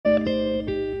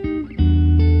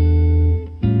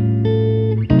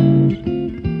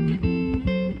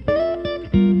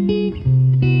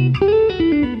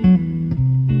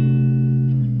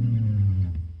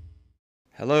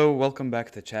back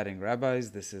to Chatting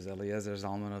Rabbis. This is Eliezer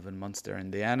Zalmanov in Munster,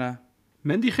 Indiana.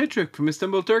 Mendy Chitrik from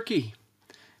Istanbul, Turkey.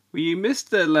 We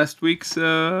missed last week's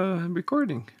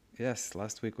recording. Yes,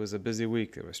 last week was a busy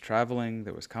week. There was traveling,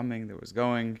 there was coming, there was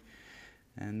going.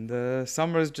 And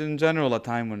summer is in general a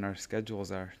time when our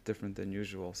schedules are different than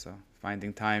usual. So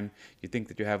finding time, you think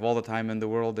that you have all the time in the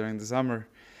world during the summer.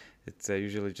 It's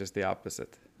usually just the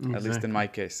opposite, At least in my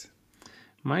case.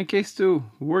 My case too.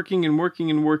 Working and working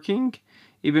and working,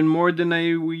 even more than I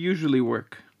usually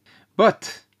work.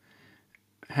 But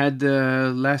had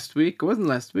last week, it wasn't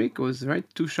last week, it was right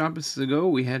 2 Shabbos ago,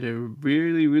 we had a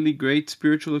really, really great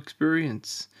spiritual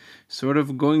experience. Sort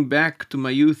of going back to my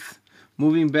youth,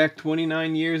 moving back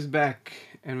 29 years back.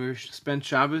 And we spent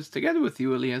Shabbos together with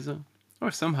you, Eliezer,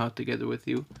 or somehow together with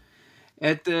you,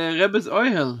 at Rebbe's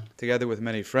Ohel. Together with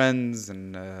many friends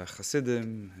and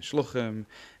Chassidim, and Shluchim,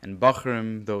 and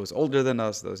Bachrim, those older than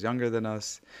us, those younger than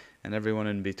us, and everyone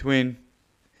in between.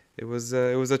 It was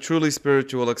a truly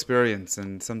spiritual experience,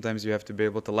 and sometimes you have to be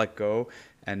able to let go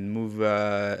and move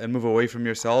away from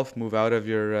yourself, move out of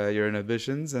your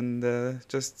inhibitions, and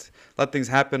just let things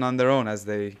happen on their own as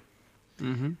they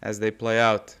play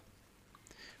out.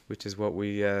 Which is what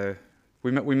we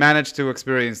managed to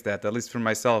experience that, at least for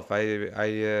myself. I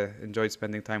enjoyed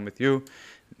spending time with you.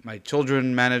 My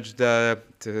children managed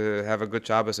to have a good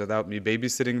Shabbos without me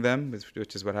babysitting them,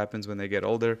 which is what happens when they get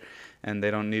older, and they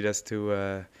don't need us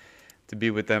to be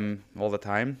with them all the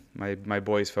time. My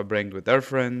boys fabringed with their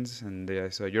friends, and I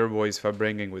saw your boys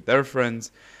fabringing with their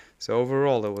friends. So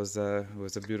overall, it was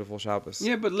a beautiful Shabbos.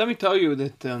 Yeah, but let me tell you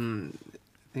that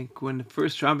I think when the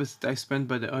first Shabbos I spent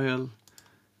by the Ohel,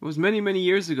 it was many, many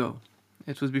years ago.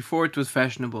 It was before it was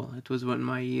fashionable. It was when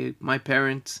my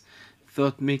parents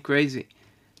thought me crazy.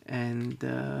 And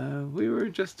we were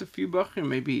just a few bachrim,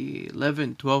 maybe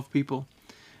 11, 12 people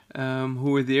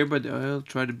who were there by the Ohel,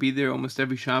 tried to be there almost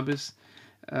every Shabbos.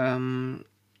 At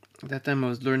that time I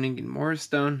was learning in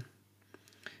Morristown.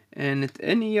 And at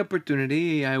any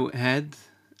opportunity I had,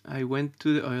 I went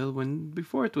to the Ohel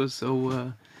before it was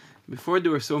so... before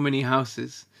there were so many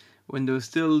houses. When there was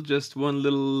still just one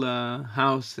little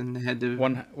house and they had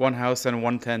one house and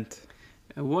one tent.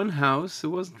 One house, it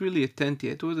wasn't really a tent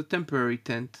yet. It was a temporary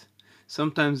tent.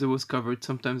 Sometimes it was covered,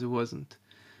 sometimes it wasn't.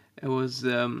 It was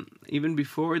even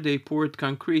before they poured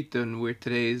concrete on where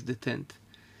today is the tent.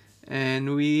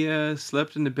 And we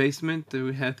slept in the basement.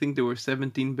 I think there were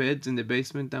 17 beds in the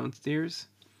basement downstairs.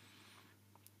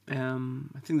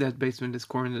 I think that basement is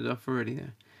cornered off already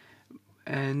there.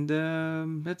 And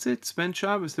that's it. Spent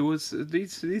Shabbos. There was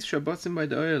these Shabbosim by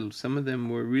the Ohel. Some of them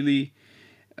were really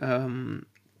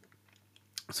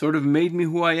sort of made me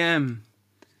who I am,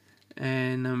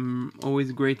 and I'm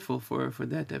always grateful for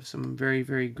that. I have some very,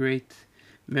 very great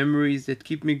memories that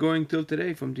keep me going till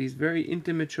today from these very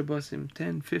intimate Shabbosim,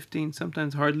 10, 15,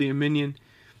 sometimes hardly a minyan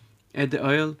at the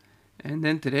Ohel. And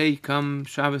then today come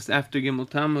Shabbos after Gimel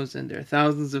Tammuz, and there are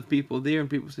thousands of people there, and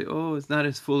people say, "Oh, it's not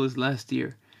as full as last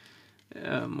year."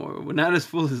 Or not as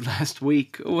full as last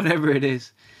week, or whatever it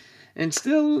is. And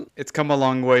still... It's come a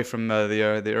long way from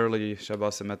the early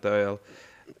Shabbosim at the Ohel.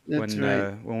 That's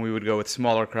right. When we would go with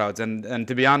smaller crowds. And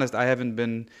to be honest, I haven't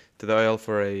been to the Ohel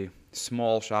for a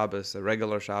small Shabbos, a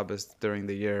regular Shabbos during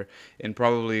the year, in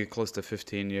probably close to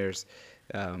 15 years.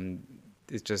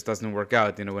 It just doesn't work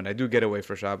out. When I do get away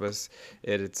for Shabbos,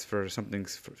 it's for something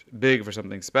big, for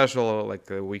something special, like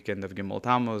the weekend of Gimel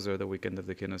Tammuz or the weekend of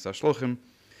the Kinus HaShluchim.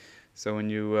 So when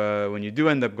you do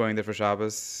end up going there for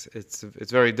Shabbos, it's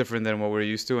very different than what we're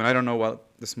used to. And I don't know what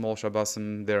the small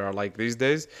Shabbosim there are like these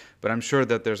days, but I'm sure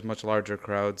that there's much larger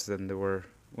crowds than there were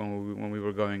when we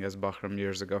were going as Bachram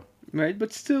years ago. Right,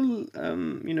 but still,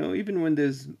 even when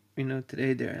there's,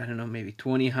 today there, I don't know, maybe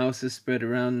 20 houses spread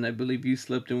around, and I believe you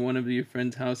slept in one of your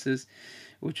friends' houses,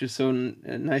 which is so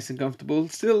nice and comfortable.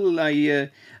 Still, I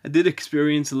did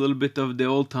experience a little bit of the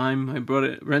old time. I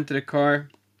rented a car.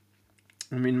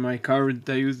 My car that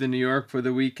I used in New York for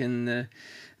the week, and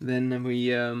then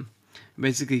we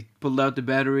basically pulled out the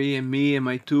battery, and me and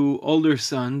my 2 older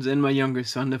sons and my younger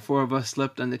son, the 4 of us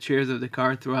slept on the chairs of the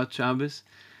car throughout Shabbos.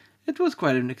 It was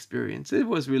quite an experience. It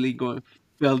was really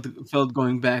felt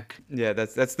going back. Yeah,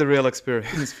 that's the real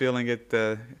experience, feeling it,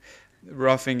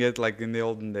 roughing it like in the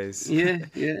olden days. Yeah.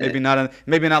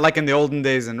 maybe not like in the olden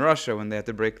days in Russia when they had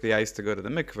to break the ice to go to the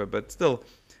mikveh, but still.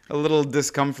 A little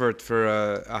discomfort for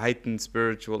a heightened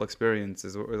spiritual experience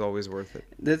is always worth it.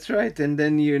 That's right. And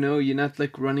then, you're not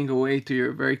like running away to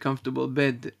your very comfortable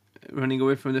bed, running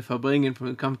away from the fabringen, from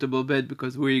a comfortable bed,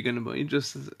 because where are you going to be?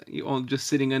 You're all just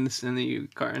sitting in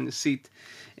the seat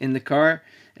in the car,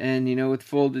 and, with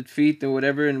folded feet or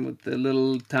whatever, and with the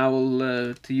little towel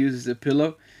to use as a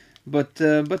pillow.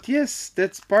 But yes,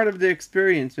 that's part of the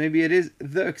experience. Maybe it is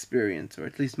the experience, or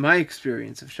at least my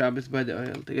experience of Shabbos by the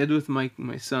Ohel, together with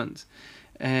my sons,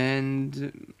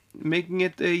 and making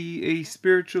it a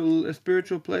spiritual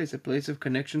place, a place of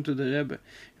connection to the Rebbe.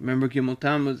 Remember Gimel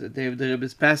Tammuz, the day of the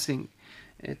Rebbe's passing,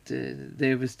 at the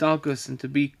day of his Talkus, and to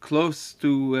be close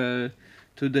to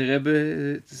the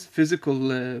Rebbe's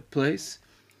physical place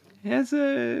has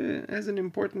an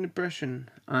important impression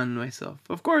on myself.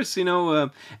 Of course,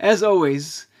 as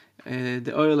always,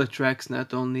 the oil attracts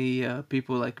not only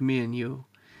people like me and you.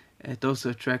 It also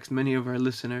attracts many of our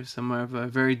listeners, some of our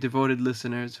very devoted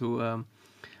listeners who,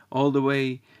 all the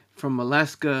way from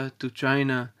Alaska to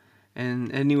China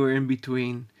and anywhere in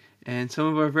between. And some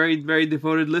of our very, very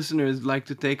devoted listeners like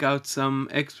to take out some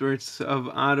experts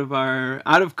out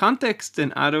of context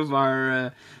and out of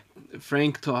our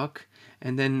frank talk,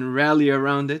 and then rally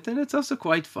around it, and it's also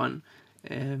quite fun.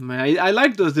 I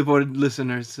like those devoted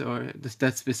listeners, or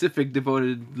that specific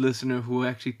devoted listener who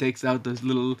actually takes out those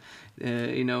little,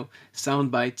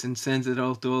 sound bites and sends it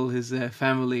all to all his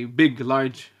family, big,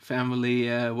 large family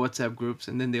WhatsApp groups,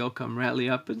 and then they all come rally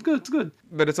up. It's good. It's good.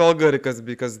 But it's all good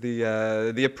because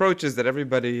the approach is that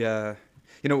everybody.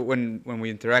 When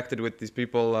we interacted with these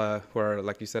people who are,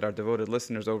 like you said, our devoted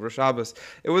listeners over Shabbos,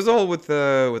 it was all with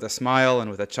a smile and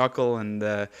with a chuckle, and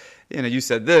you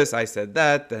said this, I said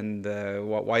that, and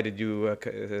why did you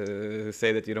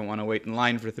say that you don't want to wait in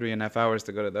line for 3.5 hours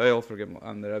to go to the Ohel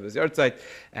on the Rebbe's yahrtzeit?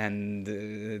 And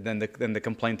then the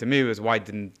complaint to me was, why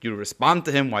didn't you respond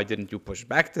to him? Why didn't you push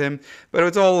back to him? But it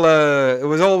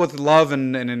was all with love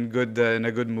and in a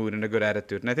good mood and a good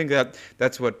attitude. And I think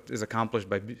that's what is accomplished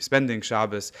by spending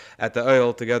Shabbos at the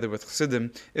Ohel together with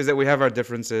Chassidim, is that we have our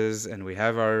differences and we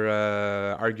have our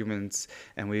arguments,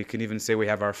 and we can even say we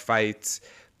have our fights.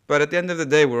 But at the end of the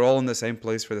day, we're all in the same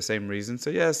place for the same reason.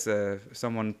 So yes,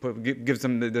 someone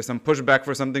there's some pushback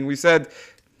for something we said.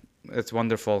 It's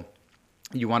wonderful.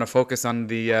 You want to focus on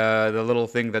the little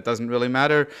thing that doesn't really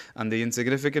matter, on the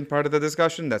insignificant part of the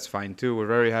discussion. That's fine too. We're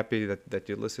very happy that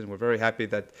you listen. We're very happy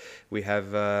that we have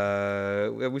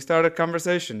we started a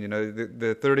conversation.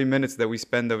 The 30 minutes that we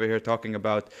spend over here talking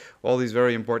about all these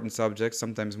very important subjects,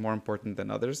 sometimes more important than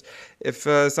others. If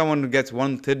someone gets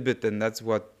one tidbit, then that's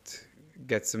what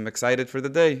gets them excited for the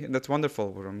day. That's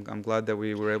wonderful. I'm glad that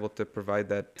we were able to provide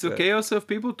that. It's okay also if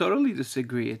people totally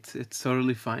disagree. It's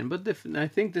totally fine. But I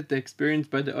think that the experience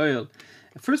by the Ohel,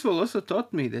 first of all, also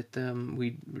taught me that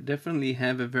we definitely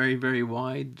have a very, very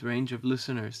wide range of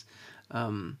listeners.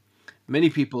 Many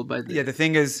people by the... Yeah, the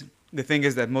thing is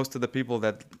that most of the people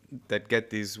that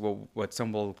get these, what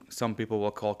some people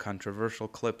will call controversial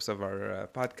clips of our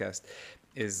podcast,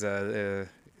 is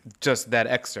just that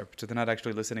excerpt. So they're not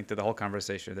actually listening to the whole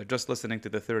conversation. They're just listening to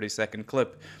the 30-second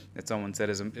clip that someone said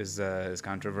is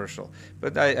controversial.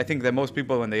 But I think that most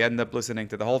people, when they end up listening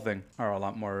to the whole thing, are a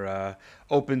lot more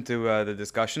open to the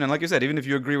discussion. And like you said, even if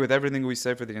you agree with everything we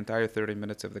say for the entire 30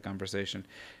 minutes of the conversation,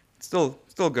 it's still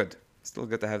good. It's still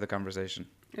good to have the conversation.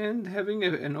 And having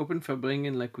an open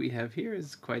Farbringen like we have here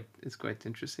is quite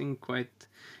interesting,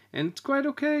 and it's quite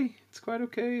okay.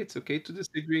 It's okay to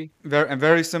disagree.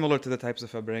 Very similar to the types of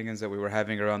Farbringens that we were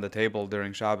having around the table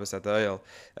during Shabbos at the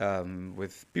Ohel,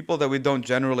 with people that we don't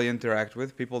generally interact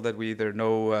with, people that we either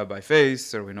know by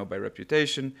face or we know by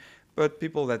reputation, but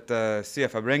people that see a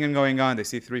Farbringen going on, they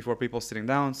see 3-4 people sitting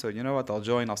down, so you know what, I'll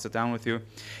join, I'll sit down with you.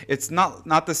 It's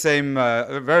not the same,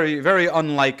 very, very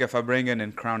unlike a Farbringen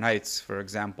in Crown Heights, for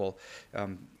example.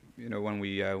 When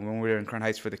we were in Crown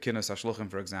Heights for the Kinus HaShluchim,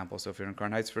 for example. So if you're in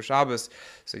Crown Heights for Shabbos,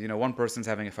 so one person's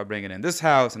having a Farbringen in this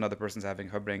house, another person's having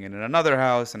a Farbringen in another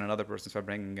house, and another person's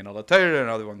Farbringen in Olatayr,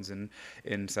 another one's in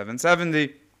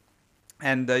 770.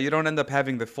 And you don't end up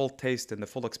having the full taste and the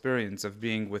full experience of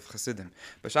being with Chassidim.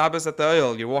 But Shabbos at the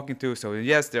Ohel, you're walking to, so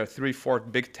yes, there are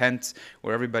 3-4 big tents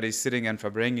where everybody's sitting and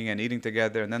Farbringen and eating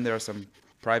together, and then there are some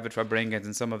private Farbringens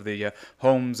in some of the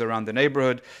homes around the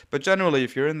neighborhood. But generally,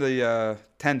 if you're in the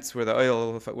tents where the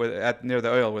near the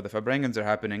Ohel where the Farbringens are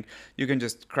happening, you can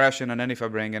just crash in on any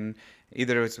Farbringen.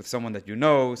 Either it's with someone that you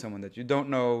know, someone that you don't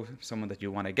know, someone that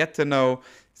you want to get to know,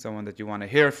 someone that you want to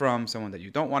hear from, someone that you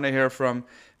don't want to hear from.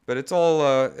 But it's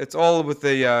all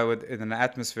in an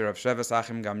atmosphere of Sheves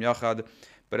Achim Gam Yachad.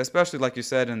 But especially, like you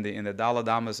said, in the Daled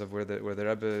Amas of where the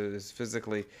Rebbe is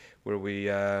physically, where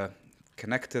we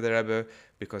connect to the Rebbe,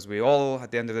 because we all,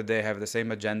 at the end of the day, have the same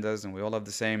agendas, and we all have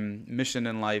the same mission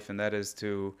in life, and that is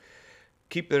to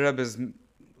keep the Rebbe's,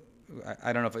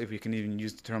 I don't know if we can even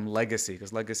use the term legacy,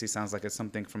 because legacy sounds like it's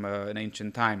something from an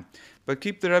ancient time, but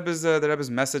keep the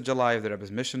Rebbe's message alive, the Rebbe's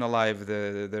mission alive,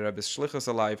 the Rebbe's shlichus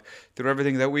alive, through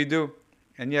everything that we do.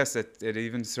 And yes, it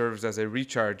even serves as a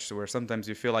recharge, where sometimes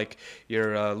you feel like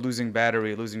you're losing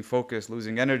battery, losing focus,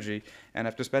 losing energy. And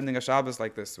after spending a Shabbos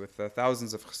like this with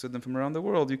thousands of Chassidim from around the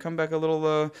world, you come back a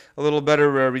little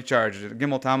better recharged.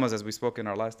 Gimel Tammuz, as we spoke in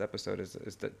our last episode,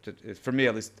 is for me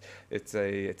at least, it's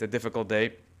a difficult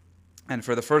day. And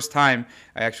for the first time,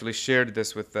 I actually shared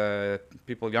this with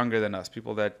people younger than us,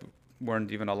 people that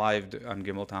weren't even alive on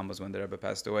Gimel Tammuz when the Rebbe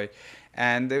passed away.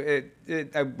 And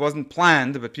it wasn't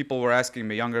planned, but people were asking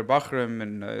me, younger Bachrim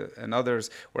and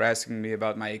others were asking me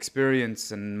about my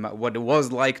experience and what it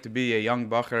was like to be a young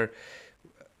Bacher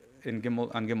on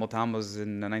Gimel Tammuz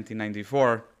in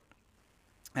 1994.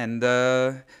 And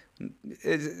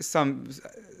some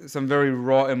very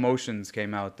raw emotions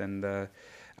came out, and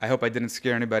I hope I didn't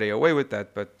scare anybody away with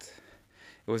that, but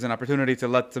it was an opportunity to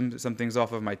let some things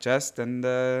off of my chest,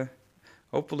 and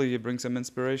hopefully you bring some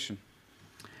inspiration.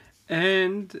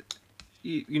 And,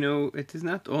 it is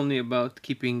not only about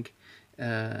keeping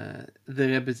the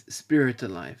Rebbe's spirit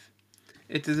alive.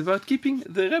 It is about keeping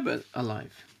the Rebbe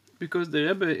alive. Because the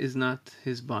Rebbe is not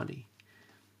his body.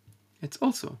 It's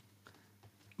also.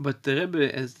 But the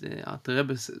Rebbe, as the Alter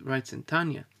Rebbe writes in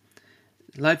Tanya,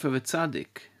 life of a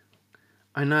tzaddik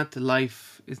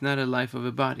is not a life of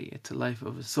a body. It's a life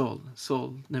of a soul.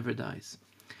 Soul never dies.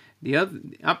 The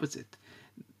opposite.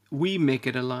 We make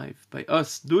it alive by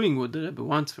us doing what the Rebbe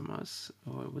wants from us,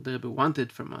 or what the Rebbe wanted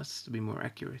from us, to be more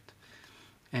accurate,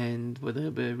 and what the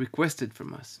Rebbe requested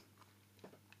from us.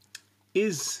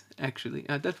 Is actually,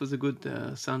 that was a good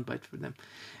soundbite for them,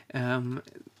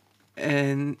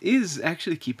 and is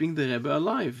actually keeping the Rebbe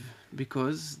alive,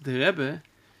 because the Rebbe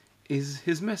is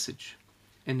his message,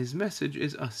 and his message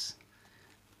is us.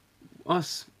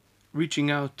 Us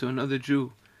reaching out to another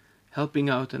Jew, helping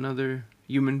out another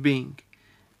human being.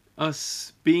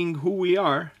 Us being who we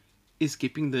are is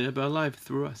keeping the Rebbe alive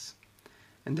through us.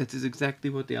 And that is exactly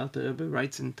what the Alter Rebbe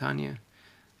writes in Tanya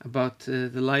about the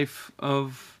life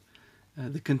of,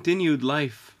 the continued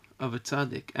life of a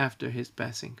tzaddik after his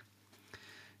passing.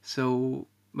 So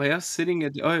by us sitting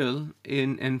at the Ohel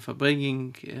and for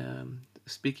bringing,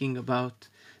 speaking about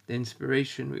the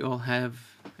inspiration we all have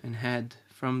and had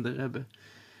from the Rebbe,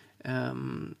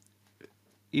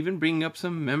 even bringing up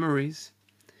some memories,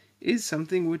 is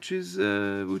something which is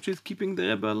keeping the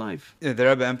Rebbe alive. Yeah, the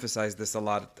Rebbe emphasized this a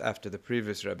lot after the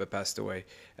previous Rebbe passed away,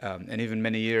 and even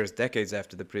many years, decades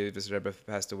after the previous Rebbe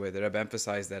passed away. The Rebbe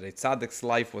emphasized that a tzaddik's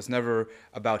life was never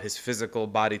about his physical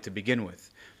body to begin with.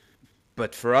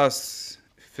 But for us,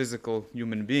 physical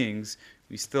human beings,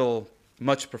 we still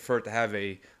much prefer to have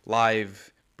a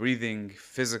live, breathing,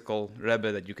 physical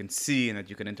Rebbe that you can see and that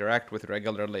you can interact with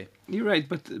regularly. You're right,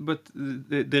 but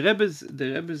the Rebbe's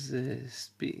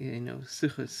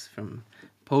sichos from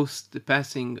post the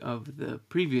passing of the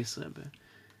previous Rebbe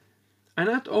are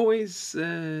not always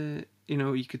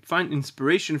you could find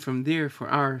inspiration from there for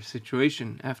our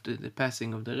situation after the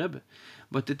passing of the Rebbe,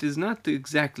 but it is not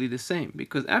exactly the same,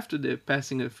 because after the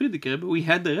passing of Friedrich Rebbe we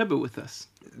had the Rebbe with us.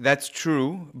 That's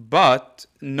true, but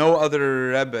no other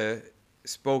Rebbe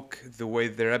spoke the way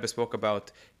the Rebbe spoke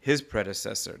about his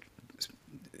predecessor,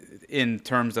 in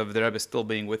terms of the Rebbe still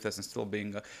being with us and still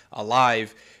being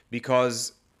alive,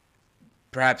 because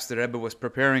perhaps the Rebbe was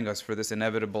preparing us for this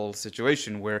inevitable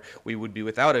situation where we would be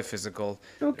without a physical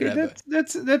Rebbe.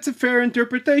 That's a fair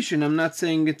interpretation. I'm not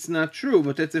saying it's not true,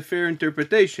 but that's a fair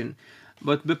interpretation.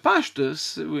 But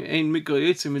bepashtus, ein mikro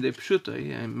yitzim midei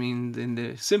pshutai, I mean, in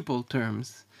the simple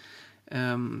terms,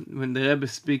 when the Rebbe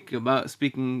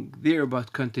speaking there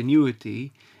about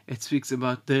continuity, it speaks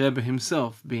about the Rebbe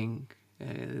himself being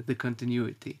the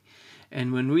continuity.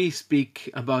 And when we speak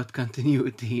about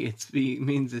continuity, it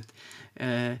means that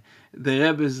the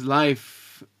Rebbe's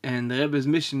life and the Rebbe's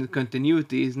mission of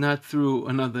continuity is not through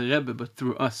another Rebbe, but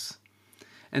through us.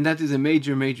 And that is a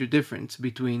major, major difference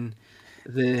between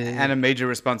and a major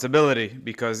responsibility,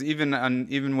 because even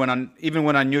when on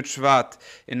Yud Shvat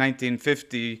in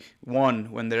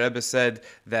 1951, when the Rebbe said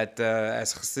that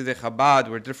as Chassidic Chabad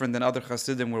we're different than other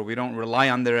Chassidim, where we don't rely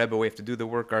on the Rebbe, we have to do the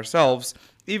work ourselves.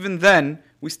 Even then,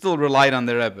 we still relied on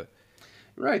the Rebbe.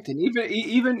 Right, and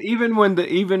even when the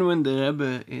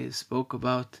Rebbe spoke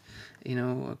about,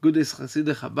 Agudas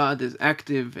Chassidic Chabad is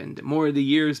active, and the more the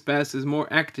years pass, is more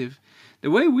active.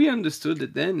 The way we understood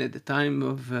it then, at the time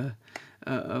of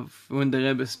when the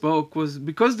Rebbe spoke, was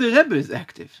because the Rebbe is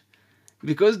active,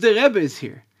 because the Rebbe is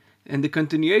here, and the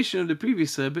continuation of the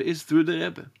previous Rebbe is through the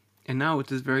Rebbe. And now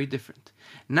it is very different.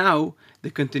 Now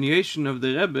the continuation of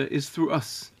the Rebbe is through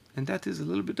us, and that is a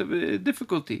little bit of a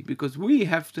difficulty, because we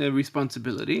have the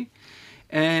responsibility,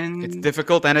 It's And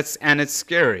difficult and it's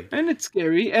scary. it's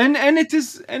scary, and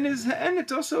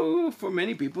it's also for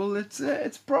many people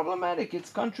it's problematic. It's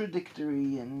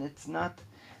contradictory, and it's not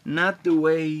the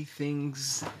way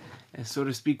things, so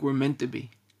to speak, were meant to be.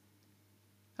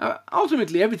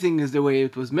 Ultimately, everything is the way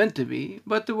it was meant to be,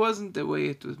 but it wasn't the way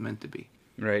it was meant to be.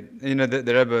 Right.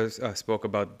 The Rebbe spoke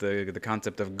about the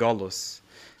concept of galus.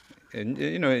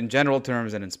 In general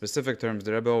terms and in specific terms,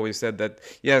 the Rebbe always said that,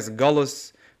 yes,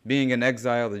 galus, being in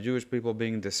exile, the Jewish people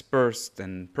being dispersed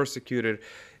and persecuted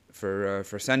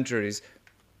for centuries,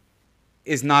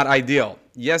 is not ideal.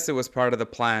 Yes, it was part of the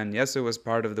plan. Yes, it was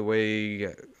part of the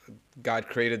way God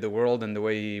created the world and the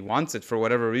way He wants it for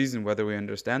whatever reason, whether we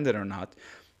understand it or not.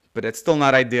 But it's still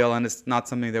not ideal, and it's not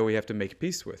something that we have to make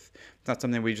peace with. It's not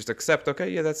something we just accept, okay,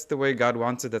 yeah, that's the way God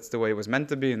wants it, that's the way it was meant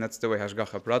to be, and that's the way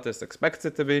Hashgacha Pratis expects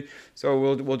it to be. So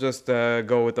we'll just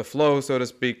go with the flow, so to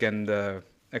speak, and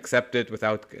accept it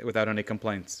without any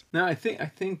complaints. Now, I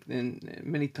think then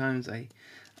many times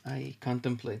I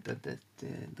contemplate that the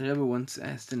Rebbe once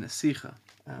asked in a Sicha,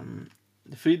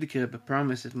 the Friedrich Rebbe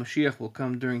promised that Mashiach will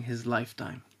come during his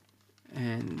lifetime.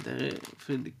 And the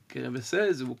Friedrich Rebbe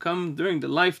says it will come during the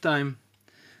lifetime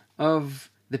of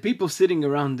the people sitting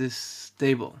around this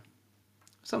table.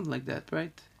 Something like that,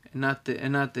 right? And not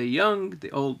the young,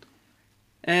 the old.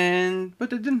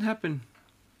 But it didn't happen,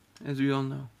 as we all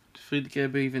know. Friedrich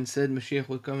Rebbe even said Mashiach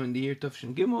will come in the year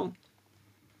Tavshin Gimel.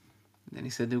 Then he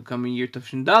said it will come in year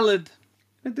Tavshin Daled.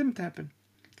 It didn't happen.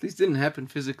 At least it didn't happen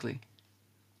physically.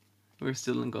 We're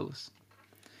still in Golus.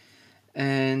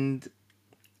 And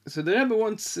so the Rebbe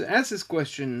once asked this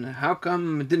question, how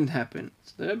come it didn't happen?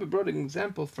 So the Rebbe brought an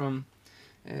example from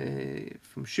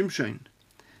Shimshon.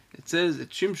 It says that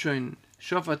Shimshon,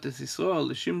 Shofat es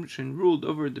Yisrael, Shimshon ruled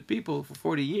over the people for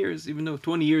 40 years, even though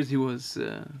 20 years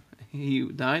he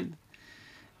died.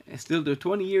 Still, there were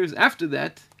 20 years after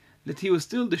that he was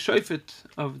still the shofet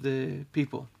of the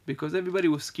people, because everybody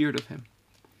was scared of him.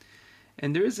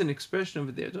 And there is an expression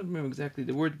over there, I don't remember exactly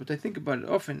the word, but I think about it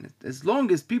often. As long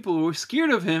as people were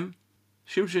scared of him,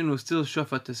 Shimshon was still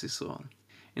Shofat es Yisrael.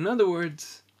 In other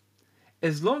words,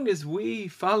 as long as we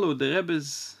follow the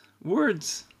Rebbe's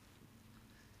words,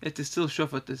 it is still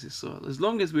Shofat es Yisrael. As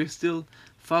long as we're still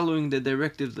following the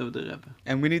directives of the Rebbe.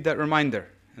 And we need that reminder.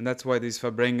 And that's why these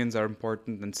Fabrengens are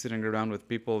important, and sitting around with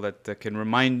people that can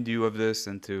remind you of this,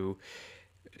 and to,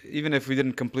 even if we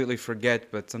didn't completely forget,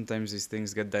 but sometimes these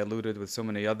things get diluted with so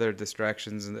many other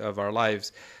distractions of our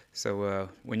lives. So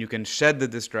when you can shed the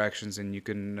distractions and you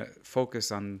can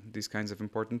focus on these kinds of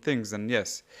important things, then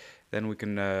yes, then we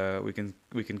can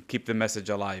keep the message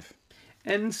alive.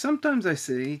 And sometimes I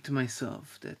say to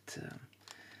myself that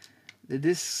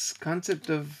this concept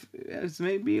of is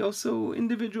maybe also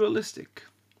individualistic.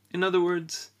 In other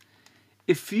words,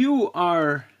 if you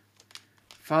are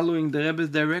following the Rebbe's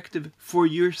directive for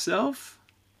yourself,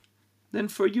 then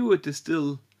for you it is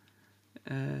still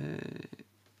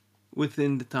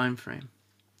within the time frame.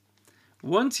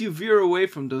 Once you veer away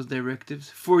from those directives,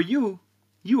 for you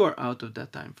are out of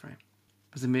that time frame.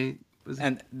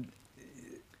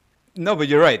 No, but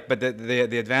you're right. But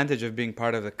the advantage of being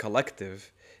part of the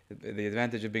collective, the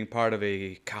advantage of being part of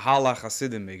a Kahala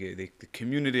Hasidim, the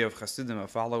community of Hasidim, of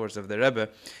followers of the Rebbe,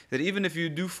 that even if you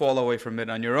do fall away from it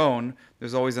on your own,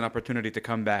 there's always an opportunity to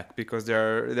come back, because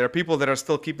there are people that are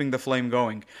still keeping the flame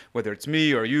going, whether it's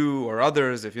me or you or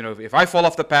others. If I fall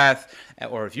off the path,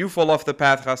 or if you fall off the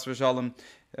path, Chas v'Shalom,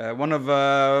 one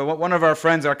of our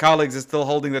friends, our colleagues, is still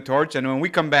holding the torch, and when we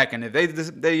come back, and if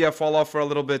they fall off for a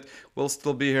little bit, we'll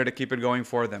still be here to keep it going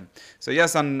for them. So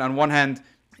yes, on one hand,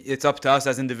 it's up to us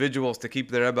as individuals to keep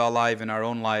the Rebbe alive in our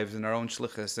own lives, in our own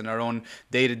shlichus, in our own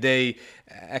day-to-day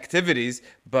activities.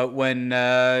 But when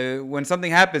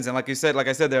something happens, and like I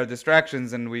said, there are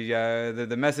distractions, and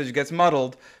the message gets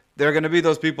muddled, there are going to be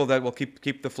those people that will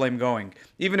keep the flame going,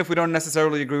 even if we don't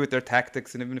necessarily agree with their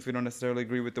tactics, and even if we don't necessarily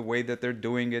agree with the way that they're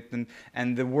doing it,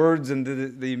 and the words and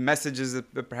the messages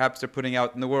that perhaps they're putting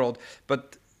out in the world.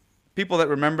 But people that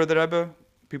remember the Rebbe,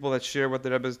 people that share what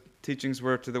the Rebbe's teachings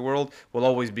were to the world, will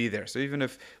always be there. So even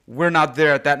if we're not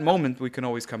there at that moment, we can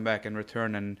always come back and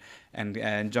return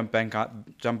and jump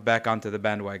back onto the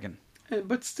bandwagon.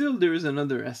 But still, there is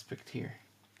another aspect here.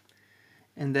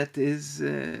 And that is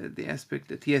the aspect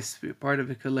that, yes, we're part of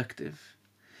a collective.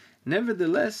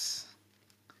 Nevertheless,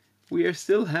 we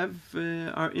still have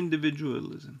our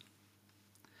individualism.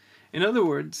 In other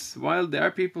words, while there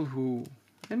are people who,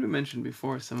 and we mentioned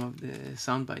before some of the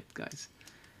soundbite guys,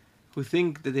 who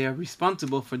think that they are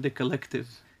responsible for the collective.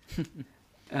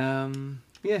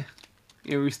 Yeah,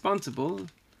 you're responsible.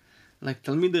 Like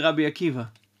Talmid Rabbi Akiva.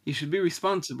 You should be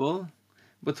responsible,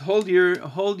 but hold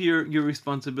your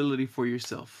responsibility for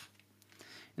yourself.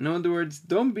 In other words,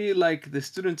 don't be like the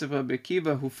students of Rabbi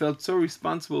Akiva who felt so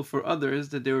responsible for others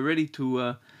that they were ready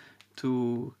to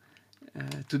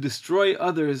destroy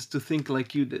others to think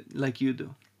like you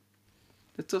do.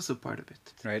 That's also part of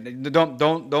it. Right?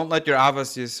 Don't let your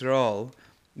Avas Yisrael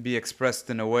be expressed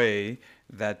in a way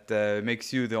that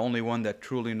makes you the only one that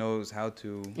truly knows how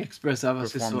to Express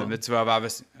Avos perform the Yisrael. mitzvah of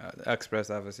Avas, express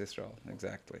Avas Yisrael.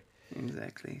 Exactly.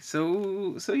 Exactly.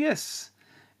 So yes,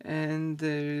 and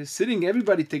sitting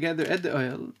everybody together at the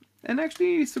Ohel, and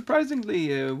actually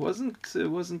surprisingly wasn't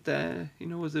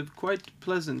was a quite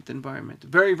pleasant environment.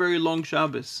 Very very long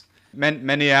Shabbos.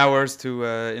 Many hours to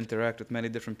interact with many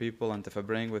different people and to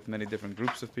verbring with many different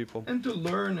groups of people. And to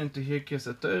learn and to hear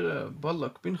Kirsat Torah,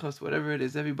 Balak, Pinchas, whatever it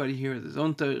is, everybody hears his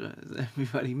own Torah.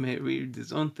 Everybody may read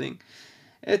his own thing.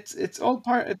 It's all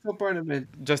part of it.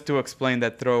 Just to explain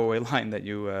that throwaway line that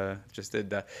you just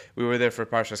did, we were there for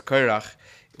Parshas Korach,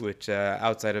 which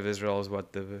outside of Israel is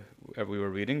what we were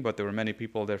reading, but there were many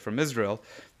people there from Israel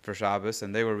for Shabbos,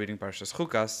 and they were reading Parshas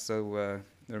Chukas, so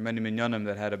there were many minyanim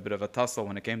that had a bit of a tussle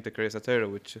when it came to Kriyas Torah,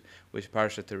 which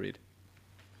parsha to read.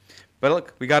 But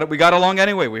look, we got along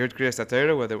anyway. We heard Kriyas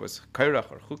Torah, whether it was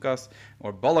Korach or Chukas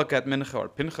or Balak at Mincha or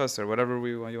Pinchas or whatever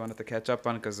you wanted to catch up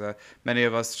on, because many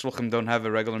of us shluchim don't have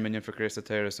a regular minyan for Kriyas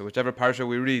Torah. So whichever parsha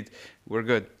we read, we're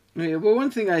good. Yeah, well,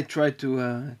 one thing I try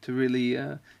to really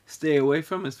stay away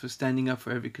from is for standing up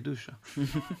for every kedusha.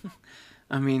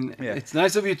 I mean, Yeah. it's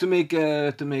nice of you to make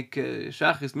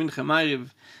shachis, mincha, ma'ariv,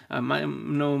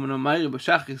 ma'ariv,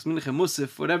 shachis, mincha,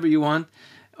 musaf, whatever you want,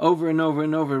 over and over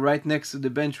and over, right next to the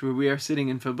bench where we are sitting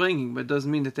and verbringing, but it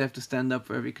doesn't mean that they have to stand up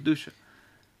for every kedusha.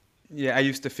 Yeah, I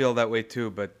used to feel that way too,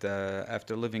 but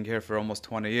after living here for almost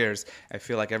 20 years, I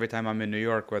feel like every time I'm in New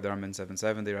York, whether I'm in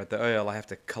 770 or at the Ohel, I have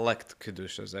to collect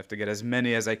kedushas. I have to get as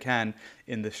many as I can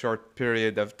in the short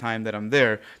period of time that I'm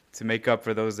there to make up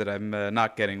for those that I'm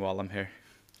not getting while I'm here.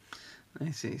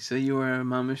 I see. So you are a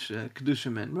mamish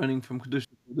kedusha man, running from kedusha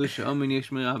to kedusha. Omen yesh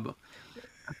mirabo.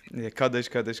 Yeah, Kaddish.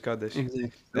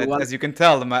 Exactly. As you can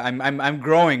tell, I'm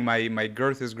growing. My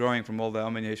girth is growing from all the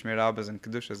Amen Yeshmir Rabbas and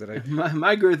Kedushas that I.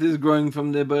 My girth is growing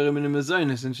from the Barim and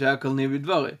Mazonis and Shakal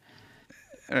Nevidvare.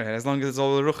 Alright, as long as it's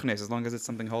all ruchnes, as long as it's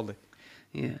something holy.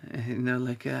 Yeah,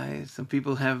 like some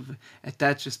people have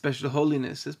attached a special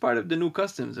holiness as part of the new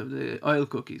customs of the oil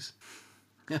cookies.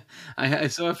 I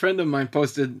saw a friend of mine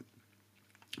posted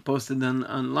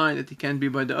online that he can't be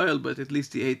by the oil, but at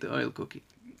least he ate the oil cookie.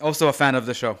 Also a fan of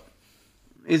the show.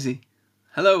 Is he?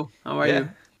 Hello, how are Yeah. you?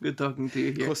 Good talking to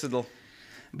you here. Chusidl.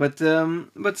 But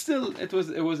still, it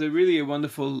was a really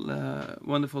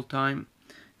wonderful time,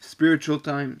 spiritual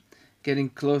time, getting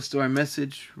close to our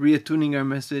message, reattuning our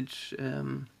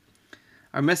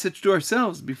message to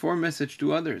ourselves before message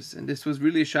to others, and this was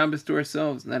really a Shabbos to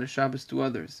ourselves, not a Shabbos to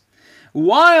others.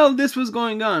 While this was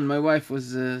going on, my wife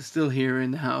was still here in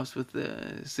the house with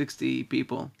 60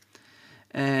 people.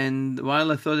 And while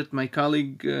I thought that my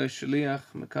colleague Shaliach,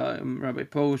 Rabbi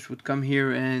Posh, would come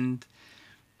here and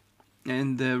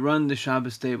run the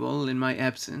Shabbos table in my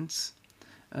absence,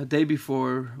 a day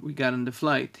before we got on the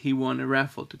flight, he won a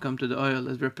raffle to come to the Ohel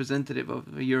as representative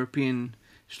of a European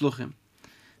shluchim.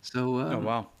 So, Oh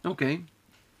wow. okay.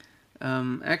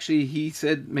 Actually, he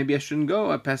said maybe I shouldn't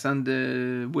go. I pass on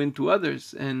the win to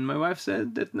others. And my wife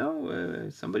said that no,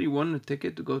 somebody won a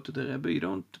ticket to go to the Rebbe. You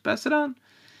don't pass it on.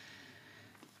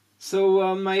 So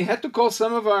I had to call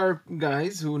some of our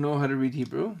guys who know how to read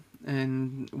Hebrew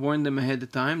and warn them ahead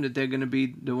of time that they're going to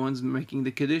be the ones making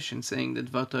the Kiddush and saying the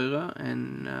Dvar Torah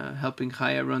and helping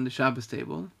Chaya run the Shabbos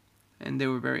table. And they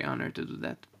were very honored to do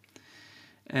that.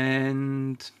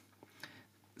 And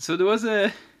so there was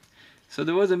a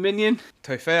minyan.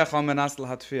 Teifeach al menasl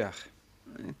hatfiach.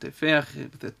 Teifeach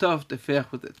with the Tov,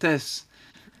 Teifeach with the Tes.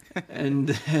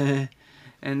 And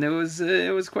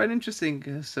it was quite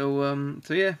interesting. So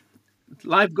yeah.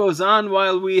 Life goes on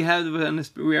while we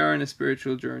are in a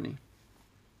spiritual journey.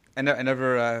 I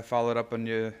never followed up on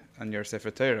your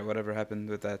Sefer Torah. Whatever happened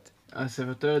with that? A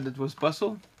Sefer Torah that was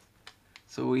puzzle.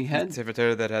 So we had Sefer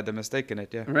Torah that had a mistake in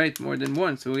it. Yeah. right, more than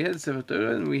one. So we had a Sefer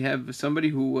Torah, and we have somebody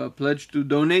who pledged to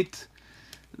donate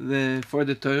for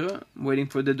the Torah, waiting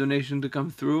for the donation to come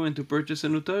through and to purchase a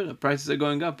new Torah. Prices are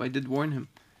going up. I did warn him.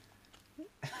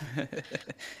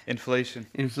 Inflation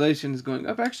is going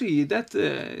up. Actually, that's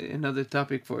another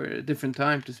topic for a different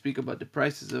time to speak about the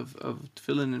prices of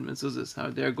tefillin and mezuzahs, how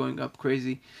they're going up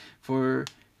crazy for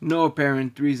no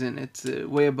apparent reason. It's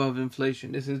way above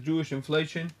inflation. This is Jewish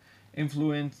inflation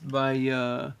influenced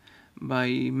by by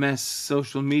mass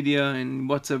social media and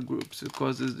WhatsApp groups. It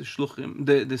causes the shluchim,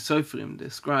 the sofrim, the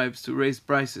scribes, to raise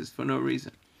prices for no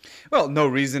reason. Well, no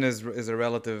reason is a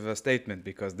relative statement,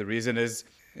 because the reason is,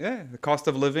 the cost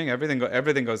of living, everything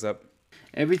goes up.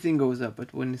 Everything goes up,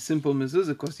 but when a simple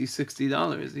mezuzah costs you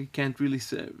 $60, you can't really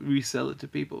resell it to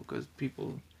people, because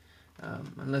people,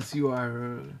 unless you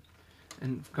are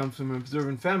and comes from an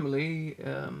observant family,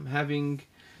 having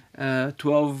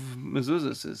 12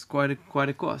 mezuzahs is quite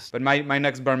a cost. But my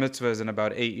next bar mitzvah is in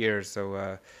about 8 years, so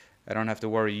I don't have to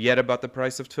worry yet about the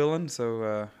price of tefillin.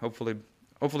 So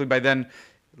hopefully by then,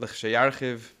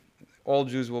 all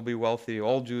Jews will be wealthy.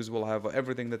 All Jews will have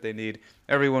everything that they need.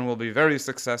 Everyone will be very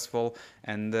successful,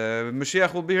 and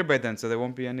Mashiach will be here by then. So there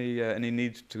won't be any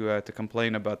need to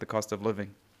complain about the cost of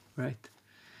living. Right.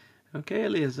 Okay,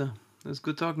 Eliezer. It was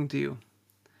good talking to you.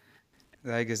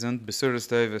 Sei gesund, besuras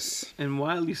tevis. And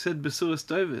while you said besuras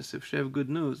tevis, if you have good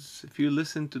news, if you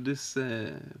listen to this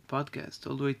podcast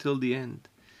all the way till the end,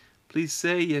 please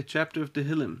say a chapter of the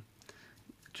Tehillim,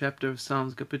 chapter of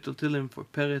Psalms, Kapitel Tehillim for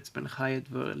Peretz ben Chayet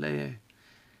v'Orelei.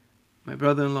 My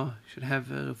brother-in-law should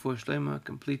have a refuah shlema,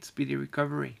 complete speedy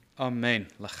recovery. Amen.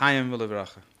 L'chaim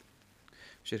v'levracha.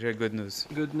 Should hear good news.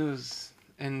 Good news.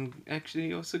 And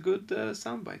actually also good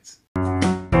sound bites.